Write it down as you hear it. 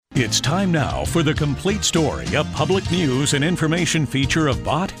It's time now for The Complete Story, a public news and information feature of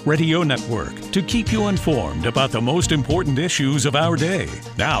Bott Radio Network to keep you informed about the most important issues of our day.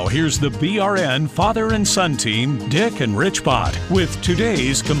 Now, here's the BRN father and son team, Dick and Rich Bott, with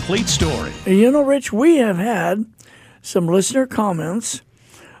today's Complete Story. You know, Rich, we have had some listener comments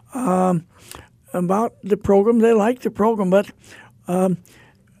about the program. They like the program, but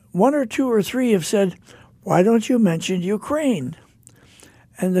one or two or three have said, why don't you mention Ukraine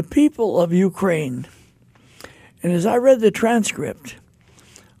and the people of Ukraine? And as I read the transcript,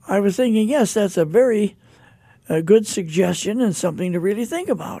 I was thinking, yes, that's a very good suggestion and something to really think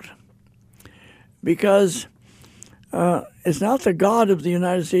about. Because it's not the God of the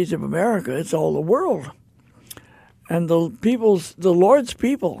United States of America, it's all the world. And the Lord's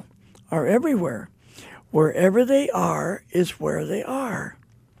people are everywhere. Wherever they are is where they are.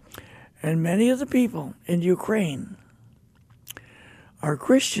 And many of the people in Ukraine are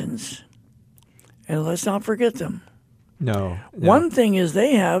Christians, and let's not forget them. No. One thing is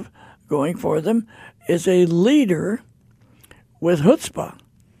they have going for them is a leader with chutzpah.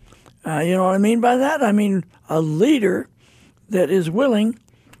 You know what I mean by that? I mean a leader that is willing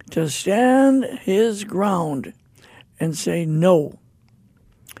to stand his ground and say no.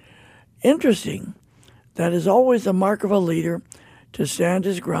 Interesting. That is always the mark of a leader, to stand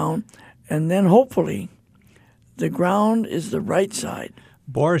his ground, and then hopefully the ground is the right side.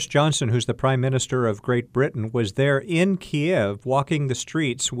 Boris Johnson, who's the Prime Minister of Great Britain, was there in Kiev walking the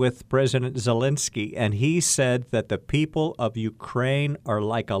streets with President Zelensky, and he said that the people of Ukraine are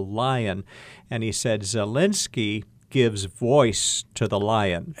like a lion. And he said Zelensky gives voice to the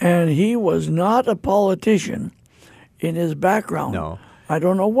lion. And he was not a politician in his background. No. I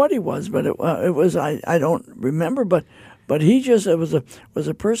don't know what he was, but it was I don't remember, but he just was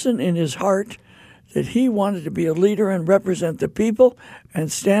a person in his heart that he wanted to be a leader and represent the people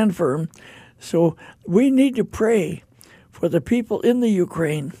and stand firm. So we need to pray for the people in the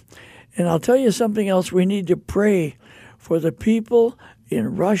Ukraine. And I'll tell you something else. We need to pray for the people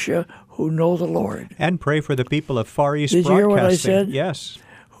in Russia who know the Lord. And pray for the people of Far East Did you Broadcasting. hear what I said? Yes.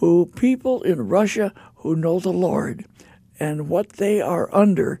 People in Russia who know the Lord and what they are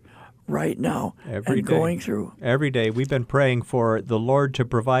under right now Every day. Going through. Every day we've been praying for the Lord to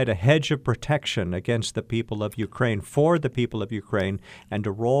provide a hedge of protection against the people of Ukraine, for the people of Ukraine, and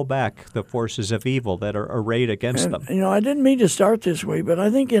to roll back the forces of evil that are arrayed against them. You know, I didn't mean to start this way, but I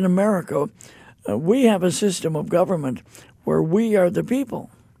think in America we have a system of government where we are the people.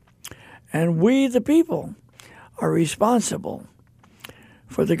 And we, the people, are responsible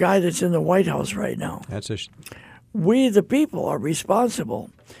for the guy that's in the White House right now. We, the people, are responsible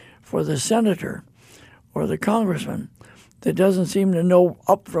for the senator or the congressman that doesn't seem to know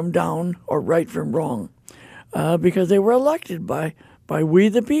up from down or right from wrong, because they were elected by we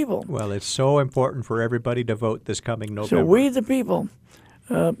the people. Well, it's so important for everybody to vote this coming November. So we the people.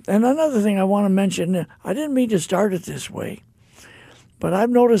 And another thing I want to mention, I didn't mean to start it this way, but I've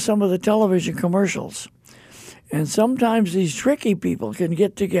noticed some of the television commercials. And sometimes these tricky people can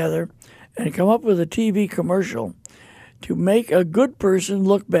get together and come up with a TV commercial to make a good person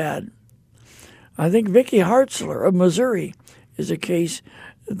look bad. I think Vicky Hartzler of Missouri is a case.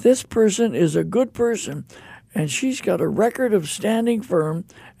 This person is a good person, and she's got a record of standing firm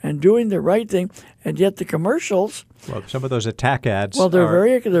and doing the right thing, and yet the commercials... Well, some of those attack ads. Well, they're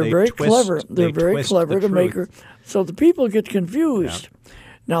very clever. They're very clever to make her. So the people get confused. Yeah.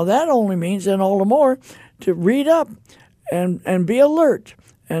 Now that only means, then all the more, to read up and be alert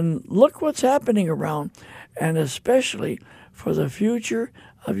and look what's happening around, and especially for the future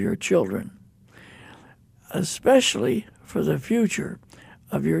of your children. Especially for the future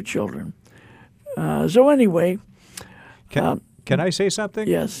of your children. So anyway... Can I say something?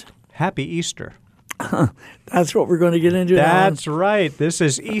 Yes. Happy Easter. That's what we're going to get into now. That's right. This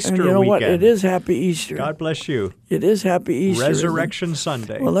is Easter and you know weekend. What? It is Happy Easter. God bless you. It is Happy Easter. Resurrection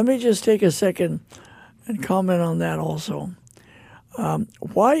Sunday. Well, let me just take a second and comment on that also.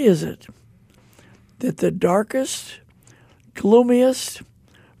 Why is it that the darkest, gloomiest,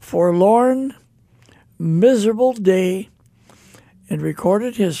 forlorn, miserable day in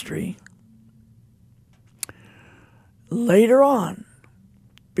recorded history later on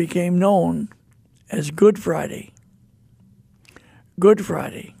became known as Good Friday? Good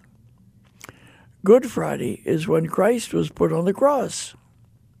Friday. Good Friday is when Christ was put on the cross.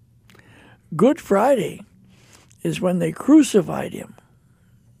 Good Friday is when they crucified him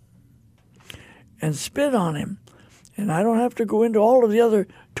and spit on him. And I don't have to go into all of the other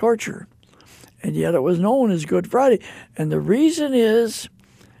torture. And yet it was known as Good Friday. And the reason is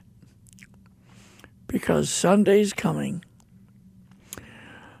because Sunday's coming.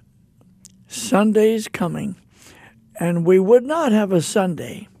 Sunday's coming, and we would not have a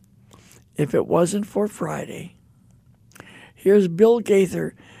Sunday if it wasn't for Friday. Here's Bill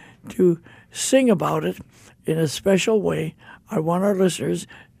Gaither to sing about it in a special way. I want our listeners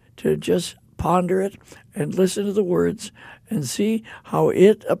to just ponder it and listen to the words and see how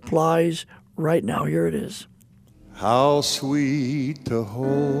it applies right now. Here it is. How sweet to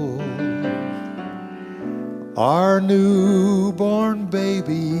hold our newborn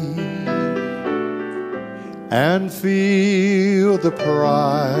baby and feel the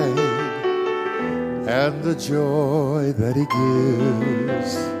pride and the joy that he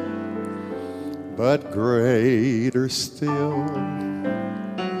gives. But greater still,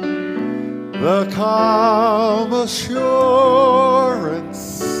 the calm assurance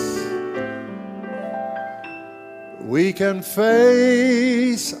we can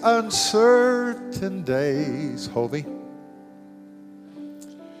face uncertain days. Hovey.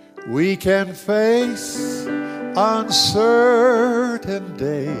 We can face uncertain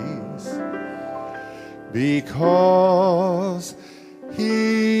days because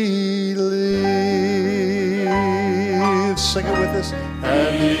He lives. Sing it with us.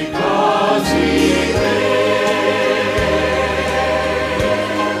 And because He lives,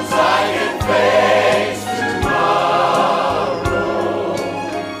 I can face tomorrow.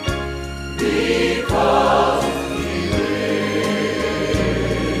 Because He lives,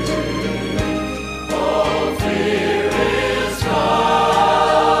 all fear is gone.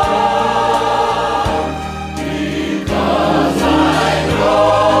 Because I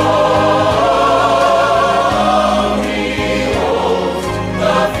know He holds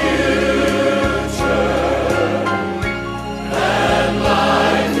the future, and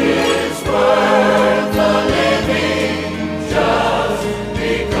life is worth the living just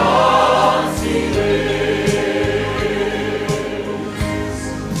because He lives.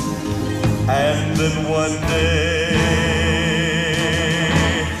 And then one day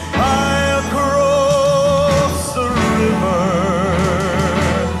I'll cross the river,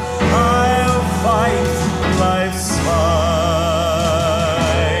 I'll fight life's final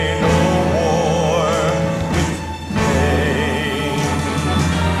war with pain,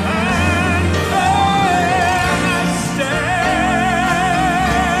 and then I stand,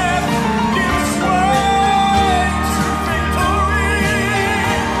 gives way to victory.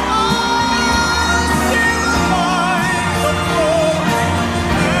 I see the light of glory,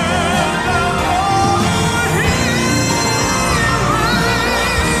 and I know He reigns.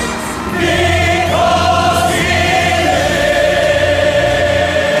 Because He lives,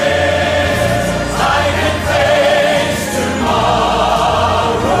 I can face tomorrow.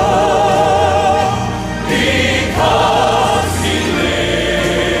 Because He lives,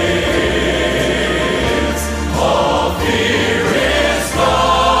 all fear is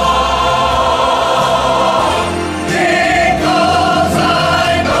gone. Because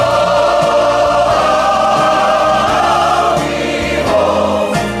I know He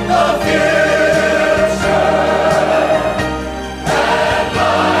holds the future, and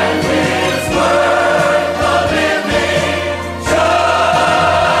life is worth the living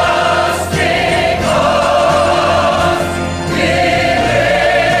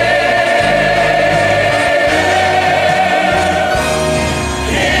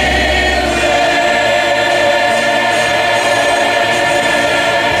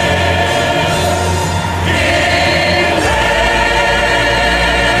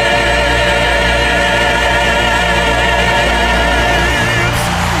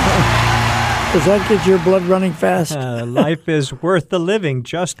just because He Does that get your blood running fast? Life is worth the living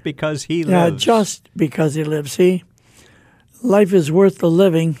just because He Yeah, lives. just because He lives. See, life is worth the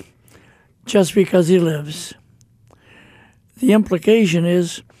living just because He lives. The implication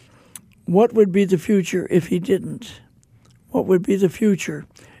is, what would be the future if He didn't? What would be the future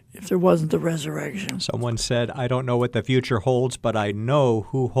if there wasn't the resurrection? Someone said, I don't know what the future holds, but I know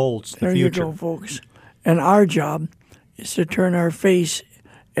who holds the There future. you go, folks. And our job is to turn our face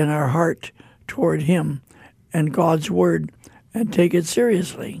and our heart toward Him and God's Word and take it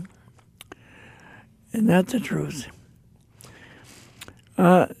seriously. Isn't that the truth?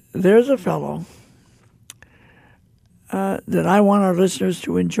 There's a fellow that I want our listeners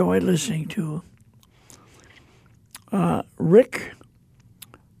to enjoy listening to. Rick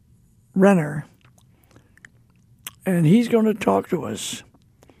Renner. And he's going to talk to us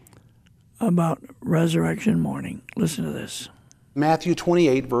about resurrection morning. Listen to this. Matthew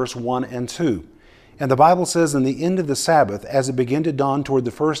 28, verse 1 and 2. And the Bible says, in the end of the Sabbath, as it began to dawn toward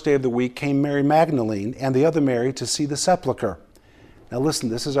the first day of the week, came Mary Magdalene and the other Mary to see the sepulchre. Now listen,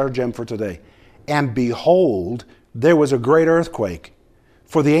 this is our gem for today. And behold, there was a great earthquake,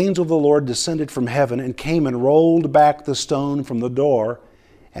 For the angel of the Lord descended from heaven and came and rolled back the stone from the door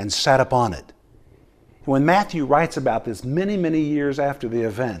and sat upon it. And when Matthew writes about this many, many years after the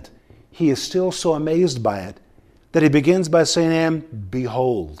event, he is still so amazed by it that he begins by saying, "And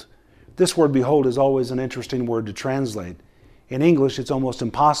behold." This word behold is always an interesting word to translate. In English, it's almost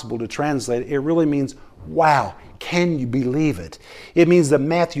impossible to translate. It really means, wow, can you believe it? It means that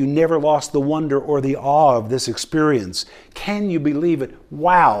Matthew never lost the wonder or the awe of this experience. Can you believe it?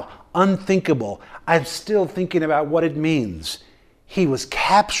 Wow, unthinkable. I'm still thinking about what it means. He was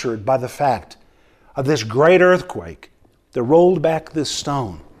captured by the fact of this great earthquake that rolled back this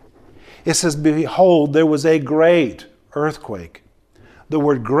stone. It says, behold, there was a great earthquake. The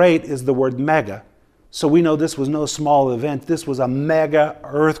word great is the word mega. So we know this was no small event. This was a mega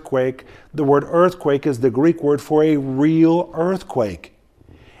earthquake. The word earthquake is the Greek word for a real earthquake.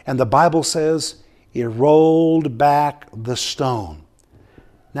 And the Bible says it rolled back the stone.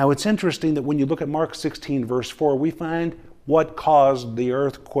 Now it's interesting that when you look at Mark 16 verse 4, we find what caused the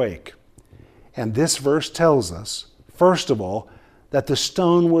earthquake. And this verse tells us, first of all, that the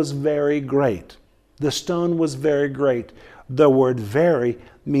stone was very great. The stone was very great. The word very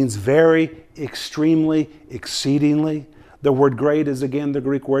means very, extremely, exceedingly. The word great is again the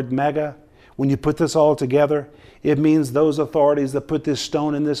Greek word mega. When you put this all together, it means those authorities that put this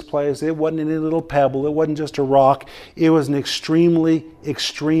stone in this place, it wasn't any little pebble, it wasn't just a rock, it was an extremely,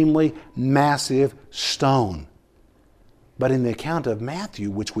 extremely massive stone. But in the account of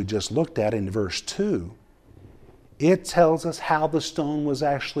Matthew, which we just looked at in verse 2, it tells us how the stone was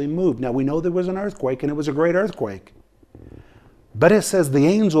actually moved. Now we know there was an earthquake, and it was a great earthquake. But it says the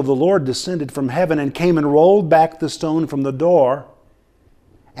angel of the Lord descended from heaven and came and rolled back the stone from the door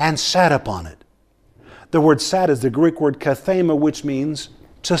and sat upon it. The word sat is the Greek word kathema, which means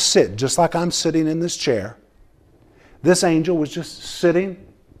to sit, just like I'm sitting in this chair. This angel was just sitting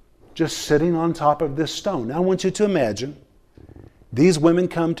on top of this stone. Now I want you to imagine these women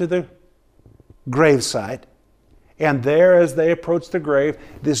come to the gravesite, and there, as they approach the grave,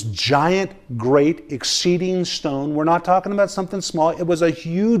 this giant, great, exceeding stone. We're not talking about something small. It was a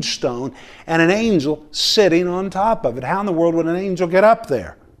huge stone and an angel sitting on top of it. How in the world would an angel get up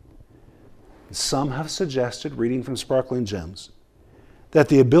there? Some have suggested, reading from Sparkling Gems, that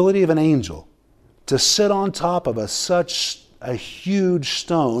the ability of an angel to sit on top of such a huge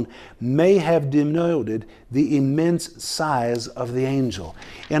stone may have denoted the immense size of the angel.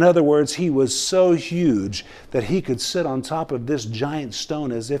 In other words, he was so huge that he could sit on top of this giant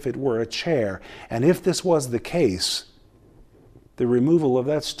stone as if it were a chair. And if this was the case, the removal of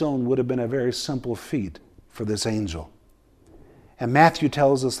that stone would have been a very simple feat for this angel. And Matthew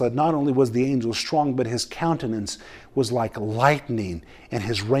tells us that not only was the angel strong, but his countenance was like lightning, and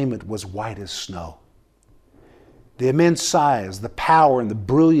his raiment was white as snow. The immense size, the power, and the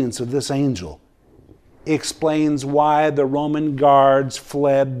brilliance of this angel explains why the Roman guards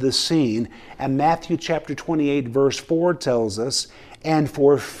fled the scene. And Matthew chapter 28 verse 4 tells us, and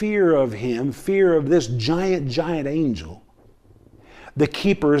for fear of him, fear of this giant angel, the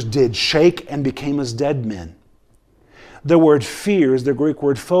keepers did shake and became as dead men. The word fear is the Greek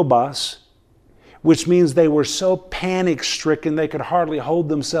word phobos, which means they were so panic-stricken they could hardly hold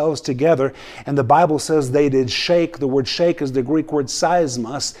themselves together. And the Bible says they did shake. The word shake is the Greek word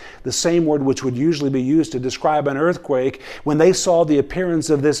seismos, the same word which would usually be used to describe an earthquake. When they saw the appearance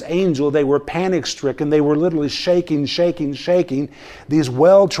of this angel, they were panic-stricken. They were literally shaking. These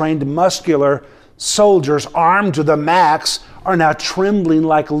well-trained, muscular soldiers, armed to the max, are now trembling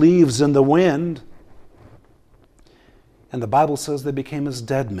like leaves in the wind. And the Bible says they became as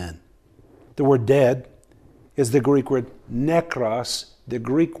dead men. The word dead is the Greek word nekros, the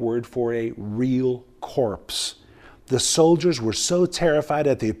Greek word for a real corpse. The soldiers were so terrified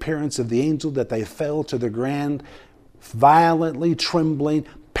at the appearance of the angel that they fell to the ground, violently trembling,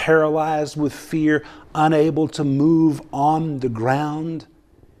 paralyzed with fear, unable to move on the ground.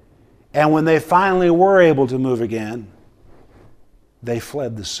 And when they finally were able to move again, they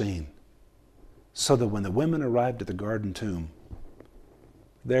fled the scene. So that when the women arrived at the garden tomb,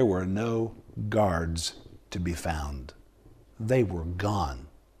 there were no guards to be found. They were gone.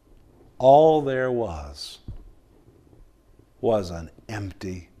 All there was an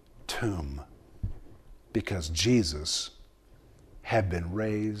empty tomb, because Jesus had been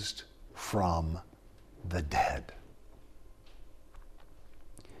raised from the dead.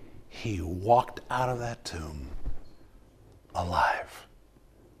 He walked out of that tomb alive.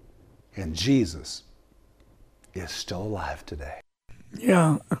 And Jesus is still alive today.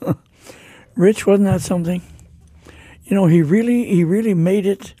 Yeah. Rich, wasn't that something? You know, he really made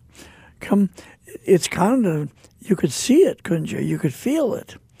it come. It's kind of, you could see it, couldn't you? You could feel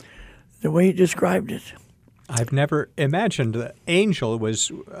it, the way he described it. I've never imagined the angel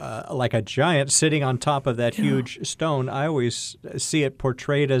was like a giant sitting on top of that huge stone. I always see it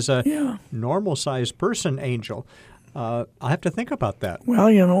portrayed as a normal-sized person angel. I have to think about that. Well,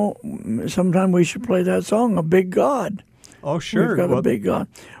 you know, sometime we should play that song, A Big God. Oh, sure. We've got a big God.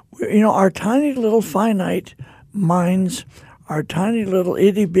 You know, our tiny little finite minds, our tiny little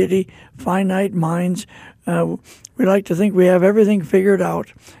itty-bitty finite minds, we like to think we have everything figured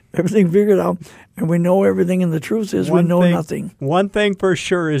out, and we know everything, and the truth is we know nothing. One thing for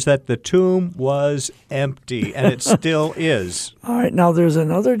sure is that the tomb was empty, and it still is. All right, now there's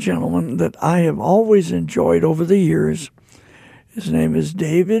another gentleman that I have always enjoyed over the years. His name is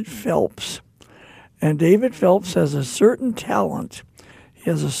David Phelps. And David Phelps has a certain talent. He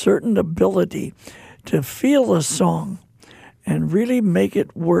has a certain ability to feel a song and really make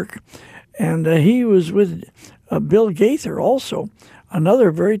it work. And he was with Bill Gaithers also,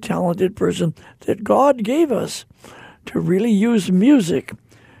 another very talented person that God gave us to really use music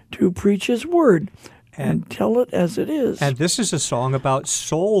to preach His Word and tell it as it is. And this is a song about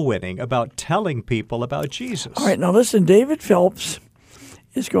soul winning, about telling people about Jesus. All right, now listen, David Phelps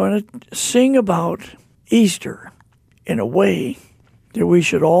is going to sing about Easter in a way that we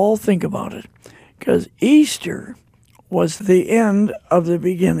should all think about it, because Easter was the end of the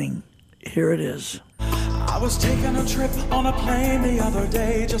beginning. Here it is. I was taking a trip on a plane the other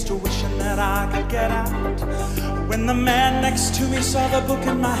day, just wishing that I could get out, when the man next to me saw the book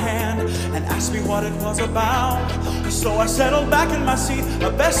in my hand and asked me what it was about. So I settled back in my seat, a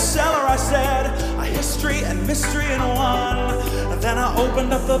bestseller, I said, a history and mystery in one. Then I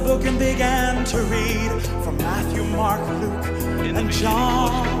opened up the book and began to read from Matthew, Mark, Luke, and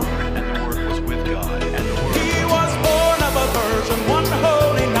John. And the Word was with God, and the Word He was born of a virgin one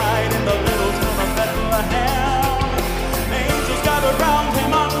holy night in the little town of Bethlehem. Angels gathered round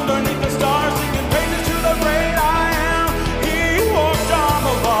Him underneath the stars, singing praises to the great I Am. He walked on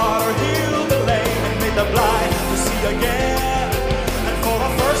the water, healed the lame, and made the blind to see again. And for the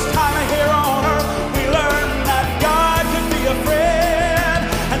first time here on earth, we learned that God could be a friend.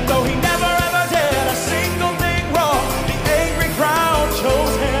 And though He never ever did a single thing wrong, the angry crowd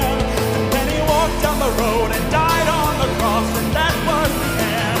chose Him. And then He walked down the road and died on the cross, and that was the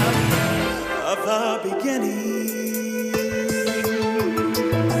end of the beginning.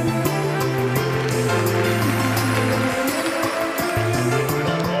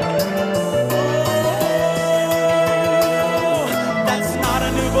 That's not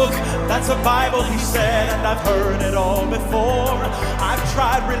a new book, that's a Bible, he said, and I've heard it all before. I've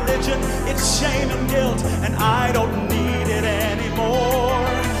tried religion, it's shame and guilt, and I don't need it anymore.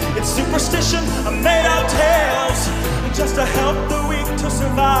 It's superstition, made-up tales, just to help the weak to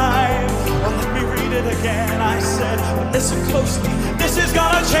survive. Well, let me read it again, I said, but listen closely, this is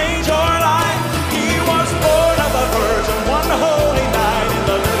gonna change your life. He was born of a virgin one holy night in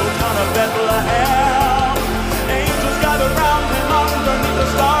the little town of Bethlehem. Angels gathered round Him underneath the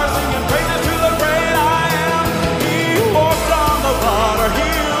stars, singing praises to the great I Am. He walked on the water,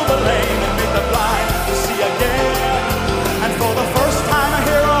 healed the lame, and made the blind to see again. And for the first time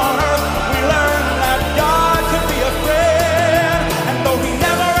here on earth, we learned that God could be a friend. And though He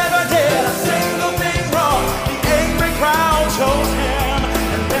never ever did a single thing wrong, the angry crowd chose Him.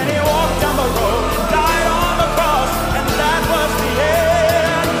 And then He walked down the road and died on the cross, and that was the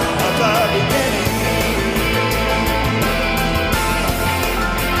end of the beginning.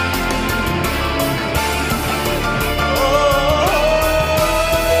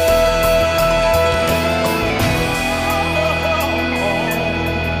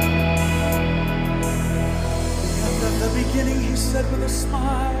 He said with a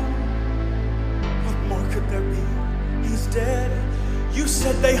smile, what more could there be? He's dead. You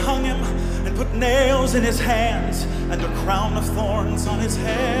said they hung Him and put nails in His hands and a crown of thorns on His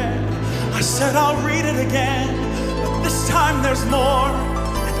head. I said I'll read it again, but this time there's more,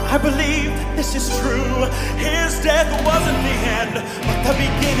 and I believe this is true. His death wasn't the end, but the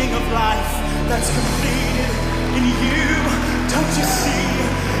beginning of life that's completed in you. Don't you see?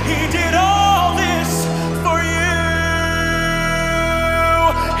 He did all this for you.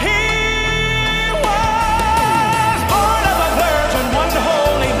 He was born of a virgin one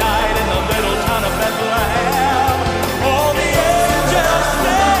holy night in the little town of Bethlehem. All the angels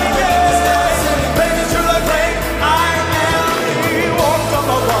singing praises to the great I Am. He walked on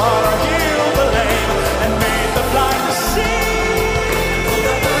the water, healed the lame, and made the blind to see.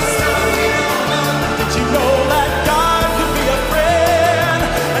 Did you know that God could be a friend?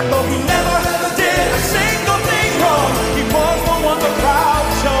 And though He never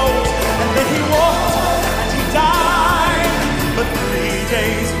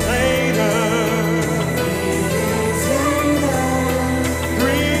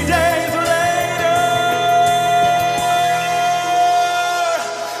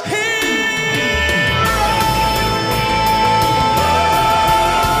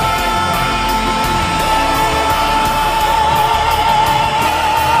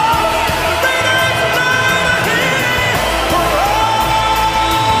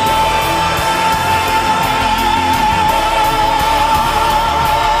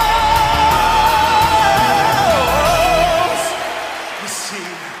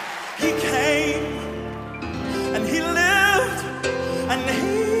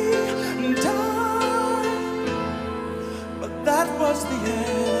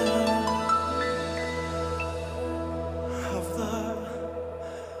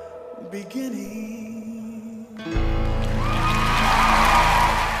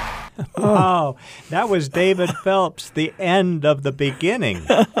Wow. That was David Phelps, the end of the beginning.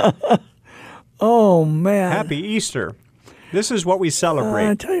 Oh, man. Happy Easter. This is what we celebrate.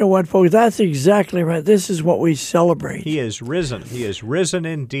 I tell you what, folks, that's exactly right. This is what we celebrate. He is risen. He is risen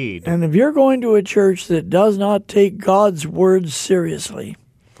indeed. And if you're going to a church that does not take God's word seriously,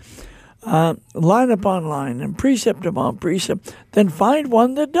 line upon line and precept upon precept, then find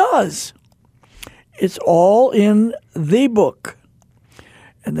one that does. It's all in the book.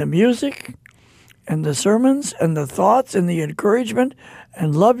 And the music and the sermons and the thoughts and the encouragement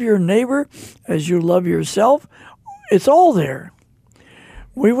and love your neighbor as you love yourself, it's all there.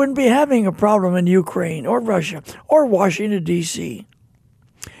 We wouldn't be having a problem in Ukraine or Russia or Washington, D.C.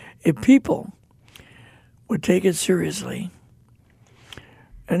 if people would take it seriously.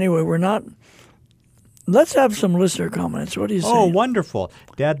 Anyway, we're not... Let's have some listener comments. What do you say? Oh, wonderful.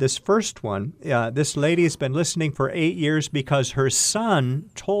 Dad, this first one, this lady has been listening for 8 years because her son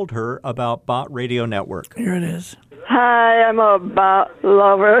told her about Bot Radio Network. Here it is. Hi, I'm a Bot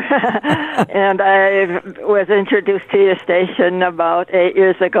lover, and I was introduced to your station about 8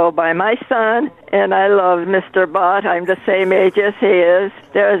 years ago by my son, and I love Mr. Bot. I'm the same age as he is.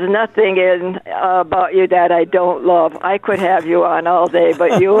 There's nothing about you that I don't love. I could have you on all day,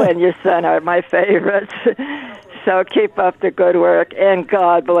 but you and your son are my favorites. So keep up the good work, and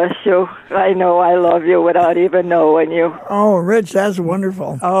God bless you. I know I love you without even knowing you. Oh, Rich, that's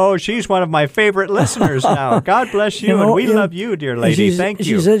wonderful. Oh, she's one of my favorite listeners now. God bless you, and we love you, dear lady. Thank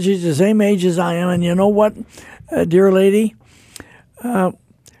you. She said she's the same age as I am, and you know what, dear lady?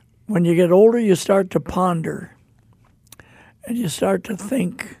 When you get older, you start to ponder, and you start to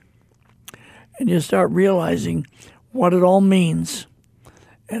think, and you start realizing what it all means.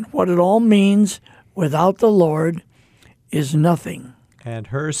 And what it all means without the Lord is nothing. And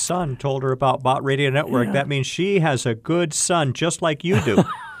her son told her about Bot Radio Network. Yeah. That means she has a good son, just like you do.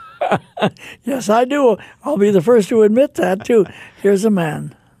 Yes, I do. I'll be the first to admit that, too. Here's a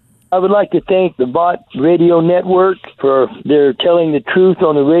man. I would like to thank the Bot Radio Network for their telling the truth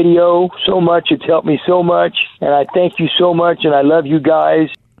on the radio so much. It's helped me so much. And I thank you so much, and I love you guys.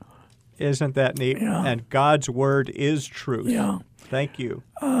 Isn't that neat? Yeah. And God's word is truth. Yeah. Thank you.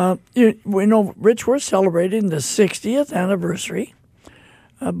 We know, Rich, we're celebrating the 60th anniversary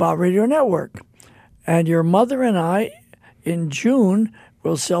of Bot Radio Network. And your mother and I, in June,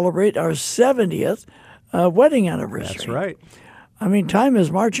 will celebrate our 70th wedding anniversary. That's right. I mean, time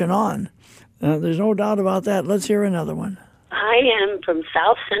is marching on. There's no doubt about that. Let's hear another one. I am from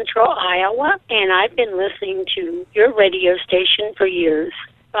South Central Iowa, and I've been listening to your radio station for years.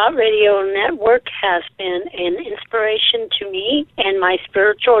 Bot Radio Network has been an inspiration to me and my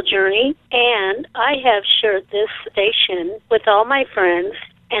spiritual journey, and I have shared this station with all my friends,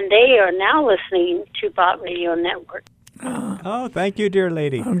 and they are now listening to Bot Radio Network. Oh, thank you, dear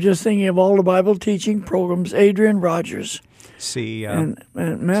lady. I'm just thinking of all the Bible teaching programs. Adrian Rogers. See, and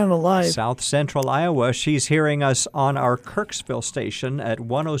man alive. South Central Iowa, she's hearing us on our Kirksville station at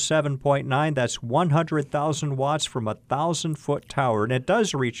 107.9. That's 100,000 watts from a 1,000-foot tower, and it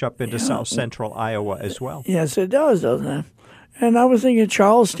does reach up into South Central Iowa as well. Yes, it does, doesn't it? And I was thinking of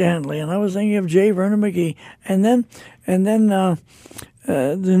Charles Stanley, and I was thinking of J. Vernon McGee, and then the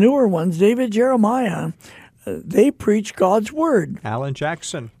newer ones, David Jeremiah. They preach God's word. Alan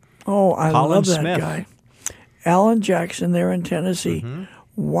Jackson. Oh, I Colin love that Smith. guy. Alan Jackson there in Tennessee. Mm-hmm.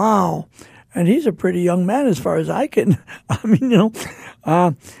 Wow. And he's a pretty young man as far as I can. I mean,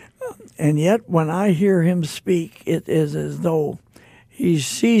 and yet when I hear him speak, it is as though he's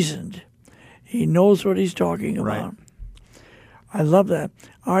seasoned. He knows what he's talking about. Right. I love that.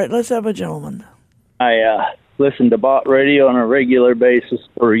 All right, let's have a gentleman. I listen to Bot Radio on a regular basis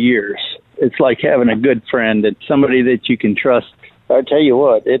for years. It's like having a good friend. It's somebody that you can trust. I tell you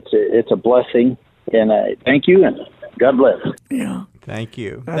what, it's a blessing. And I thank you, and God bless. Yeah. Thank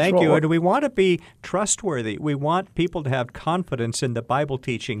you. That's Thank you. what- And we want to be trustworthy. We want people to have confidence in the Bible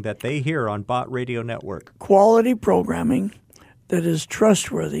teaching that they hear on Bot Radio Network. Quality programming that is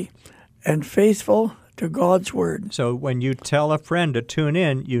trustworthy and faithful to God's word. So when you tell a friend to tune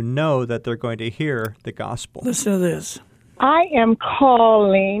in, you know that they're going to hear the gospel. Listen to this. I am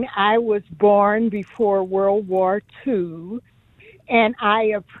calling. I was born before World War II, and I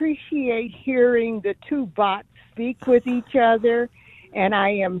appreciate hearing the two bots speak with each other, and I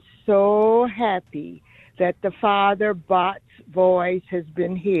am so happy that the father bot's voice has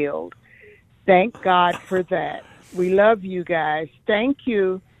been healed. Thank God for that. We love you guys. Thank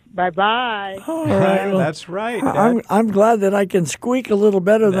you. Bye-bye. All right. Well, That's right. I'm glad that I can squeak a little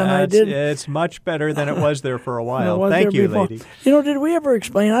better than I did. It's much better than it was there for a It while. was Thank there you, before. lady. You know, did we ever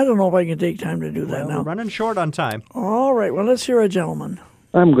explain? I don't know if I can take time to do that Well, now. we're running short on time. All right. Well, let's hear a gentleman.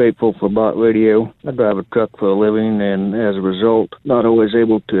 I'm grateful for Bot Radio. I drive a truck for a living, and as a result, not always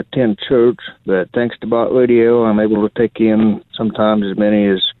able to attend church. But thanks to Bot Radio, I'm able to take in sometimes as many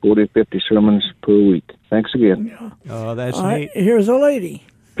as 40 or 50 sermons per week. Thanks again. Yeah. Oh, that's All neat. right, here's a lady.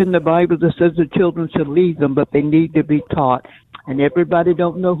 In the Bible that says the children should lead them, but they need to be taught. And everybody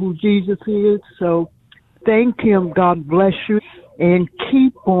don't know who Jesus is, so thank him. God bless you, and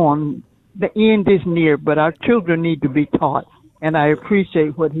keep on. The end is near, but our children need to be taught. And I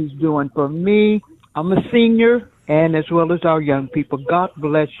appreciate what he's doing for me. I'm a senior, and as well as our young people. God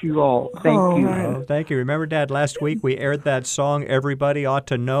bless you all. Thank you. Right. Oh, thank you. Remember, Dad, last week we aired that song, Everybody Ought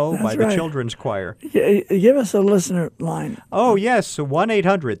to Know, by the Children's Choir. Give us a listener line. Oh, yes,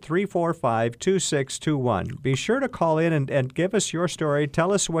 1-800-345-2621. Be sure to call in and give us your story.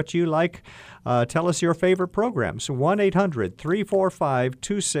 Tell us what you like. Tell us your favorite programs.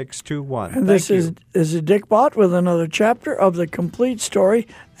 1-800-345-2621. And this is Dick Bott with another chapter of The Complete Story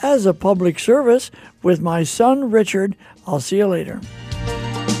as a public service with my son, Richard. I'll see you later.